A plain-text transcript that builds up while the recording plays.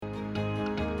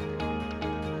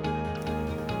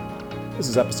This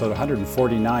is episode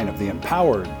 149 of the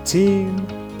Empowered Team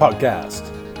Podcast.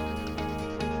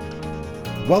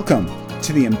 Welcome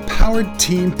to the Empowered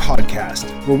Team Podcast,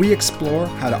 where we explore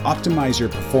how to optimize your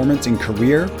performance in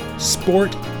career,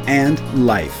 sport, and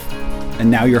life.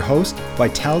 And now your host,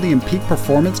 Vitality and Peak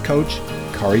Performance Coach,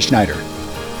 Kari Schneider.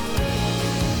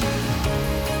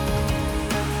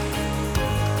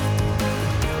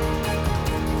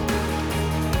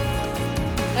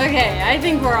 Okay, I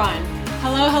think we're on.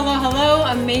 Hello,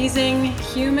 amazing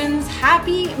humans.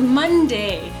 Happy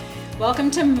Monday.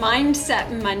 Welcome to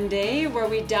Mindset Monday, where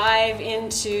we dive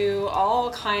into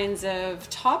all kinds of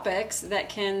topics that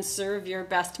can serve your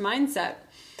best mindset.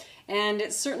 And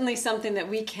it's certainly something that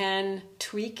we can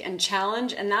tweak and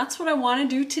challenge. And that's what I want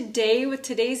to do today with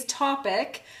today's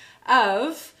topic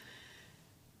of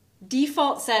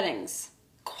default settings,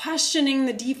 questioning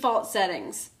the default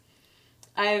settings.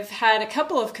 I've had a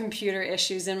couple of computer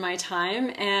issues in my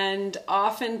time, and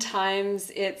oftentimes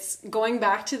it's going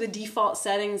back to the default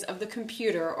settings of the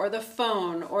computer or the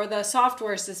phone or the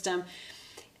software system,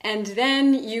 and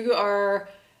then you are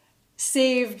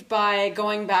saved by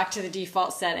going back to the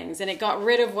default settings, and it got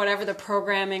rid of whatever the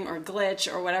programming or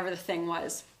glitch or whatever the thing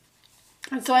was.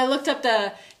 And so I looked up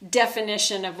the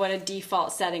definition of what a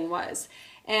default setting was,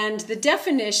 and the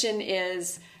definition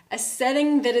is a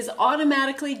setting that is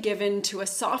automatically given to a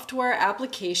software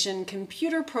application,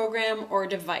 computer program, or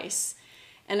device.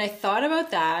 And I thought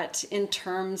about that in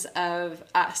terms of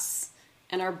us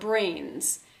and our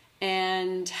brains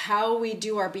and how we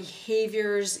do our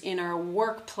behaviors in our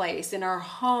workplace, in our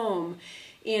home,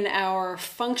 in our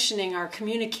functioning, our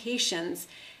communications,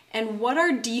 and what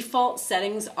our default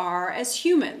settings are as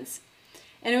humans.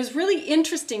 And it was really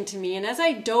interesting to me. And as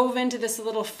I dove into this a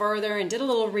little further and did a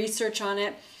little research on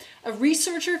it, a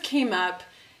researcher came up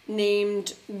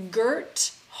named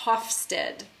Geert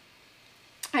Hofstede.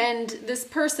 And this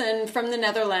person from the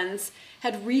Netherlands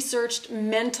had researched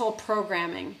mental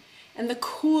programming. And the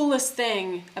coolest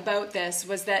thing about this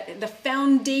was that the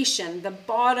foundation, the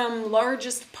bottom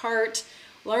largest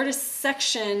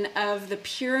section of the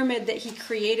pyramid that he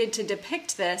created to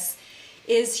depict this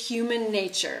is human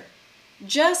nature.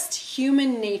 Just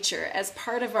human nature as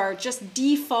part of our just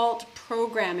default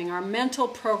programming, our mental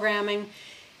programming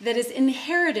that is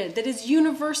inherited, that is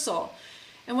universal.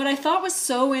 And what I thought was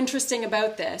so interesting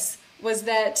about this was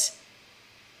that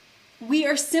we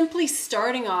are simply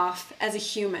starting off as a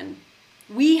human.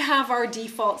 We have our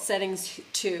default settings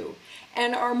too.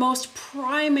 And our most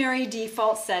primary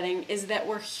default setting is that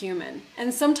we're human.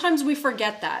 And sometimes we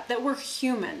forget that we're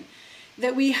human.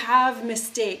 That we have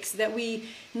mistakes, that we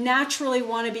naturally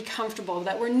want to be comfortable,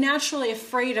 that we're naturally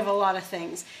afraid of a lot of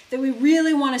things, that we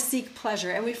really want to seek pleasure,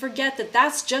 and we forget that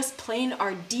that's just plain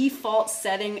our default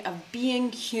setting of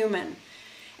being human.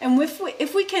 And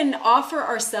if we can offer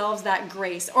ourselves that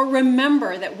grace, or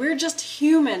remember that we're just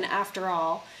human after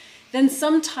all, then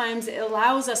sometimes it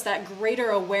allows us that greater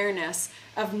awareness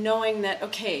of knowing that,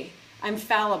 okay, I'm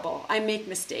fallible, I make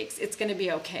mistakes, it's going to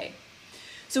be okay.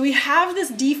 So we have this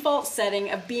default setting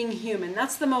of being human.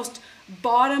 That's the most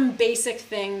bottom basic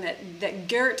thing that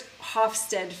Geert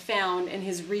Hofstede found in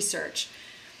his research.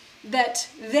 That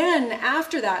then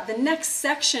after that, the next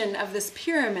section of this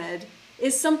pyramid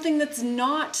is something that's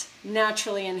not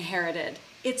naturally inherited.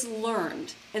 It's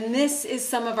learned. And this is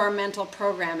some of our mental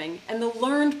programming. And the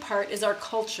learned part is our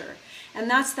culture. And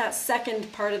that's that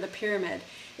second part of the pyramid,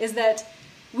 is that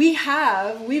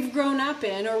we've grown up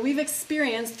in, or we've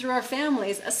experienced through our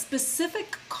families, a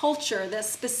specific culture that's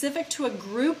specific to a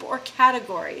group or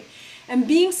category. And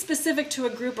being specific to a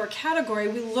group or category,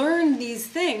 we learn these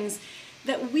things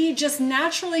that we just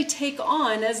naturally take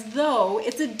on as though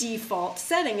it's a default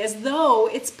setting, as though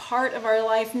it's part of our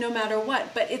life no matter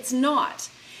what. But it's not.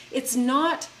 It's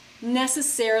not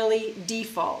necessarily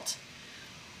default.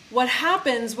 What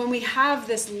happens when we have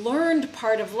this learned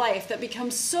part of life that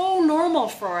becomes so normal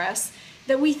for us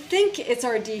that we think it's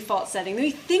our default setting, that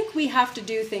we think we have to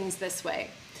do things this way.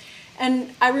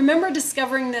 And I remember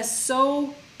discovering this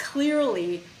so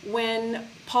clearly when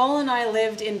Paul and I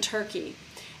lived in Turkey.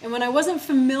 And when I wasn't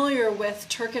familiar with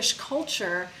Turkish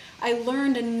culture, I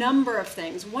learned a number of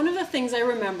things. One of the things I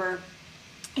remember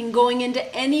in going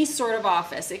into any sort of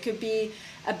office, it could be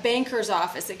a banker's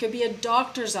office, it could be a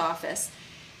doctor's office,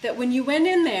 that when you went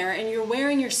in there and you're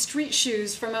wearing your street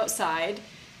shoes from outside,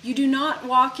 you do not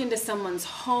walk into someone's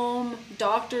home,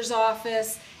 doctor's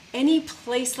office, any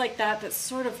place like that that's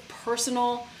sort of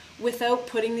personal without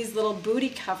putting these little booty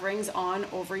coverings on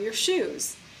over your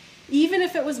shoes. Even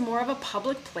if it was more of a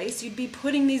public place, you'd be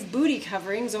putting these booty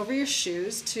coverings over your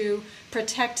shoes to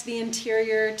protect the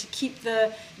interior, to keep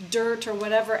the dirt or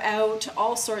whatever out,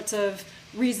 all sorts of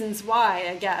reasons why,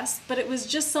 I guess. But it was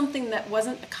just something that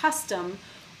wasn't a custom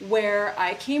where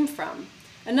I came from.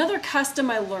 Another custom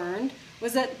I learned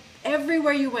was that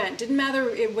everywhere you went, didn't matter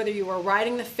whether you were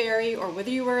riding the ferry or whether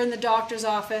you were in the doctor's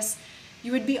office,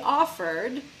 you would be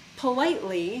offered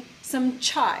politely some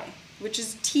chai, which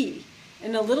is tea,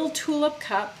 in a little tulip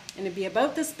cup, and it'd be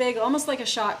about this big, almost like a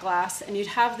shot glass, and you'd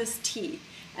have this tea.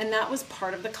 And that was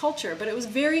part of the culture, but it was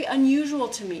very unusual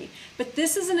to me. But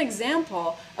this is an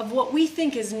example of what we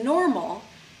think is normal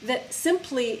that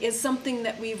simply is something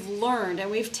that we've learned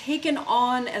and we've taken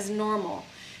on as normal.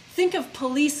 Think of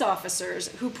police officers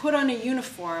who put on a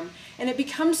uniform, and it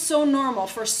becomes so normal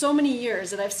for so many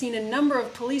years that I've seen a number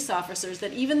of police officers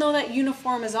that even though that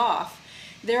uniform is off,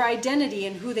 their identity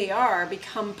and who they are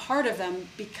become part of them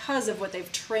because of what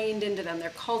they've trained into them, their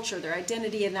culture, their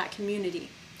identity in that community.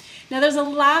 Now there's a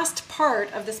last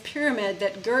part of this pyramid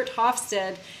that Gert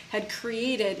Hofstede had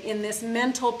created in this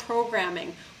mental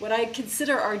programming, what I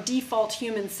consider our default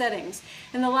human settings.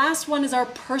 And the last one is our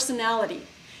personality.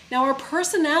 Now our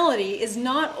personality is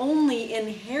not only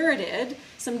inherited,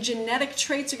 some genetic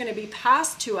traits are going to be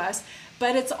passed to us,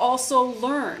 but it's also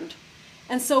learned.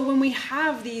 And so when we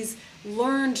have these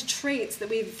learned traits that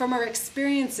we from our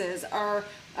experiences, our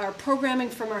programming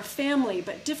from our family,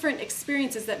 but different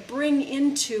experiences that bring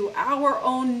into our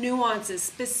own nuances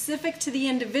specific to the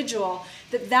individual,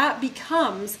 that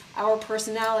becomes our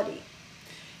personality.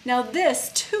 Now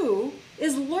this too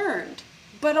is learned,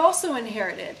 but also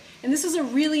inherited. And this is a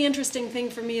really interesting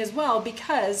thing for me as well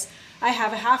because I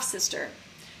have a half-sister.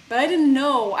 But I didn't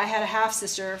know I had a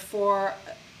half-sister for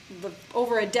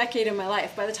over a decade of my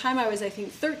life. By the time I was, I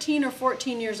think, 13 or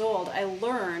 14 years old, I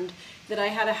learned that I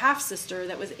had a half-sister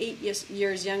that was 8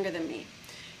 years younger than me.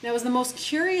 Now, it was the most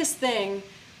curious thing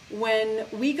when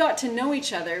we got to know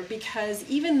each other because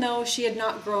even though she had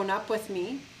not grown up with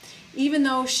me, even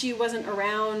though she wasn't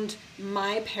around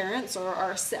my parents or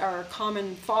our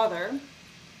common father,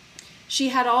 she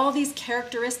had all these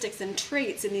characteristics and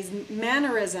traits and these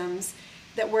mannerisms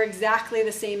that were exactly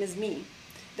the same as me,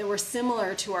 that were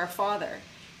similar to our father,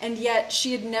 and yet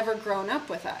she had never grown up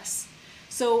with us.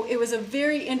 So it was a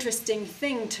very interesting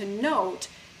thing to note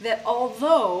that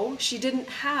although she didn't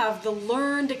have the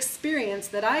learned experience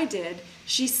that I did,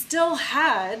 she still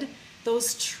had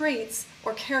those traits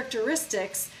or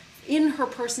characteristics in her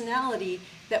personality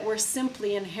that were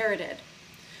simply inherited.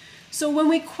 So when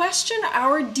we question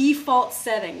our default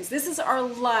settings, this is our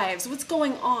lives, what's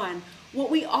going on, what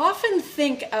we often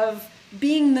think of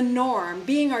being the norm,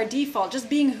 being our default, just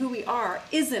being who we are,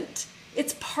 isn't.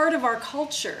 It's part of our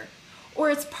culture, or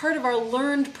it's part of our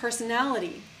learned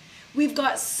personality. We've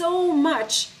got so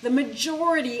much, the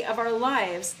majority of our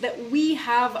lives, that we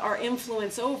have our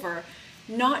influence over,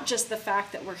 not just the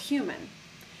fact that we're human.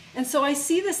 And so I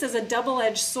see this as a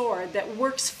double-edged sword that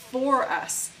works for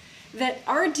us, that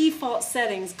our default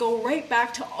settings go right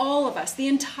back to all of us, the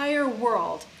entire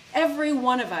world, every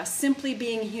one of us simply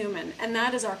being human, and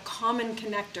that is our common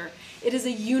connector. It is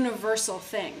a universal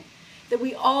thing, that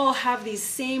we all have these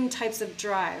same types of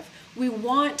drive. We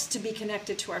want to be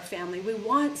connected to our family. We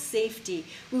want safety.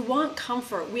 We want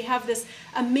comfort. We have this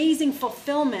amazing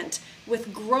fulfillment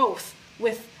with growth,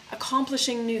 with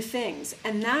accomplishing new things,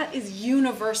 and that is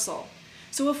universal.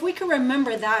 So if we can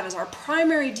remember that as our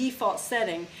primary default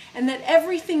setting, and that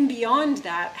everything beyond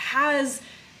that has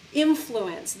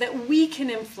influence, that we can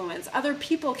influence, other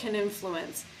people can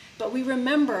influence, but we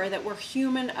remember that we're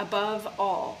human above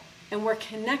all, and we're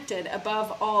connected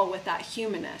above all with that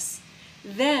humanness,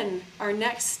 then our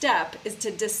next step is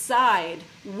to decide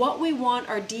what we want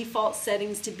our default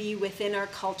settings to be within our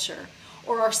culture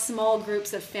or our small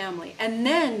groups of family. And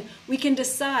then we can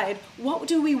decide, what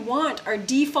do we want our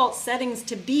default settings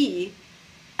to be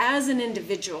as an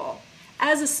individual,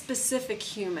 as a specific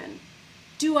human?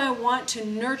 Do I want to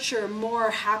nurture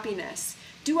more happiness?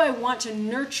 Do I want to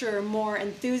nurture more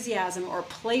enthusiasm or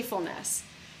playfulness?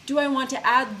 Do I want to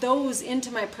add those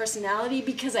into my personality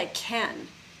because I can,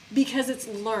 because it's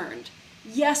learned?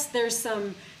 Yes, there's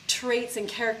some traits and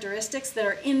characteristics that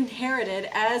are inherited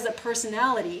as a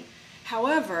personality.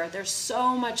 However, there's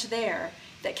so much there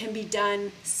that can be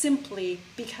done simply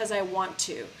because I want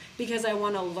to, because I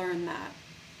want to learn that.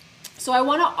 So I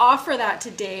want to offer that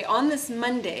today on this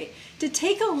Monday to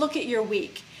take a look at your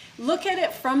week. Look at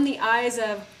it from the eyes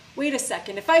of, wait a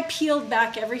second, if I peeled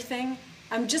back everything,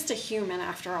 I'm just a human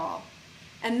after all.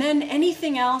 And then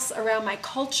anything else around my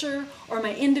culture or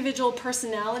my individual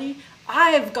personality,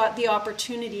 I've got the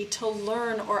opportunity to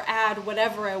learn or add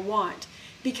whatever I want,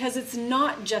 because it's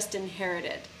not just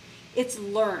inherited, it's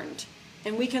learned.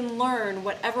 And we can learn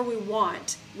whatever we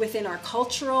want within our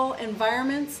cultural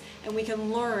environments, and we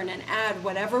can learn and add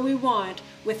whatever we want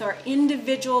with our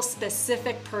individual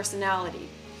specific personality.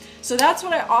 So that's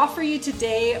what I offer you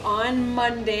today on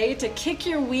Monday to kick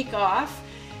your week off.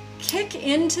 Kick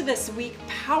into this week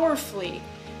powerfully.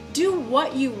 Do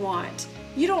what you want.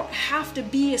 You don't have to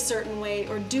be a certain way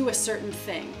or do a certain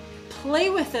thing. Play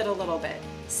with it a little bit.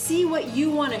 See what you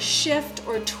want to shift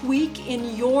or tweak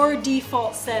in your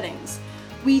default settings.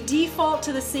 We default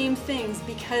to the same things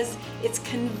because it's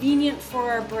convenient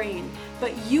for our brain,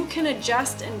 but you can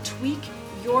adjust and tweak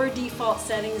your default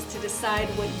settings to decide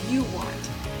what you want.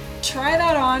 Try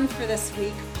that on for this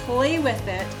week, play with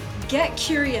it, get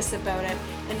curious about it,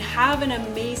 and have an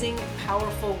amazing,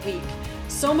 powerful week.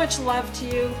 So much love to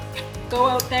you. Go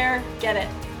out there, get it.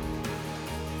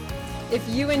 If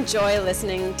you enjoy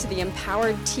listening to the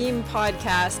Empowered Team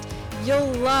podcast,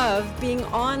 you'll love being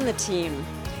on the team.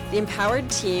 The Empowered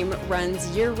Team runs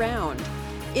year-round.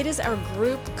 It is our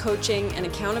group coaching and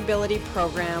accountability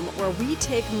program where we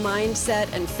take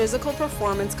mindset and physical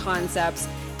performance concepts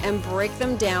and break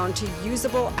them down to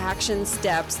usable action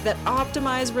steps that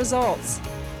optimize results.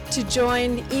 To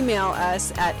join, email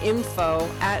us at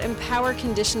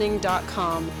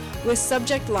info@empowerconditioning.com with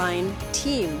subject line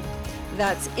team.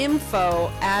 That's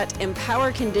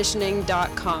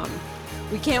info@empowerconditioning.com.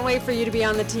 We can't wait for you to be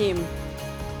on the team.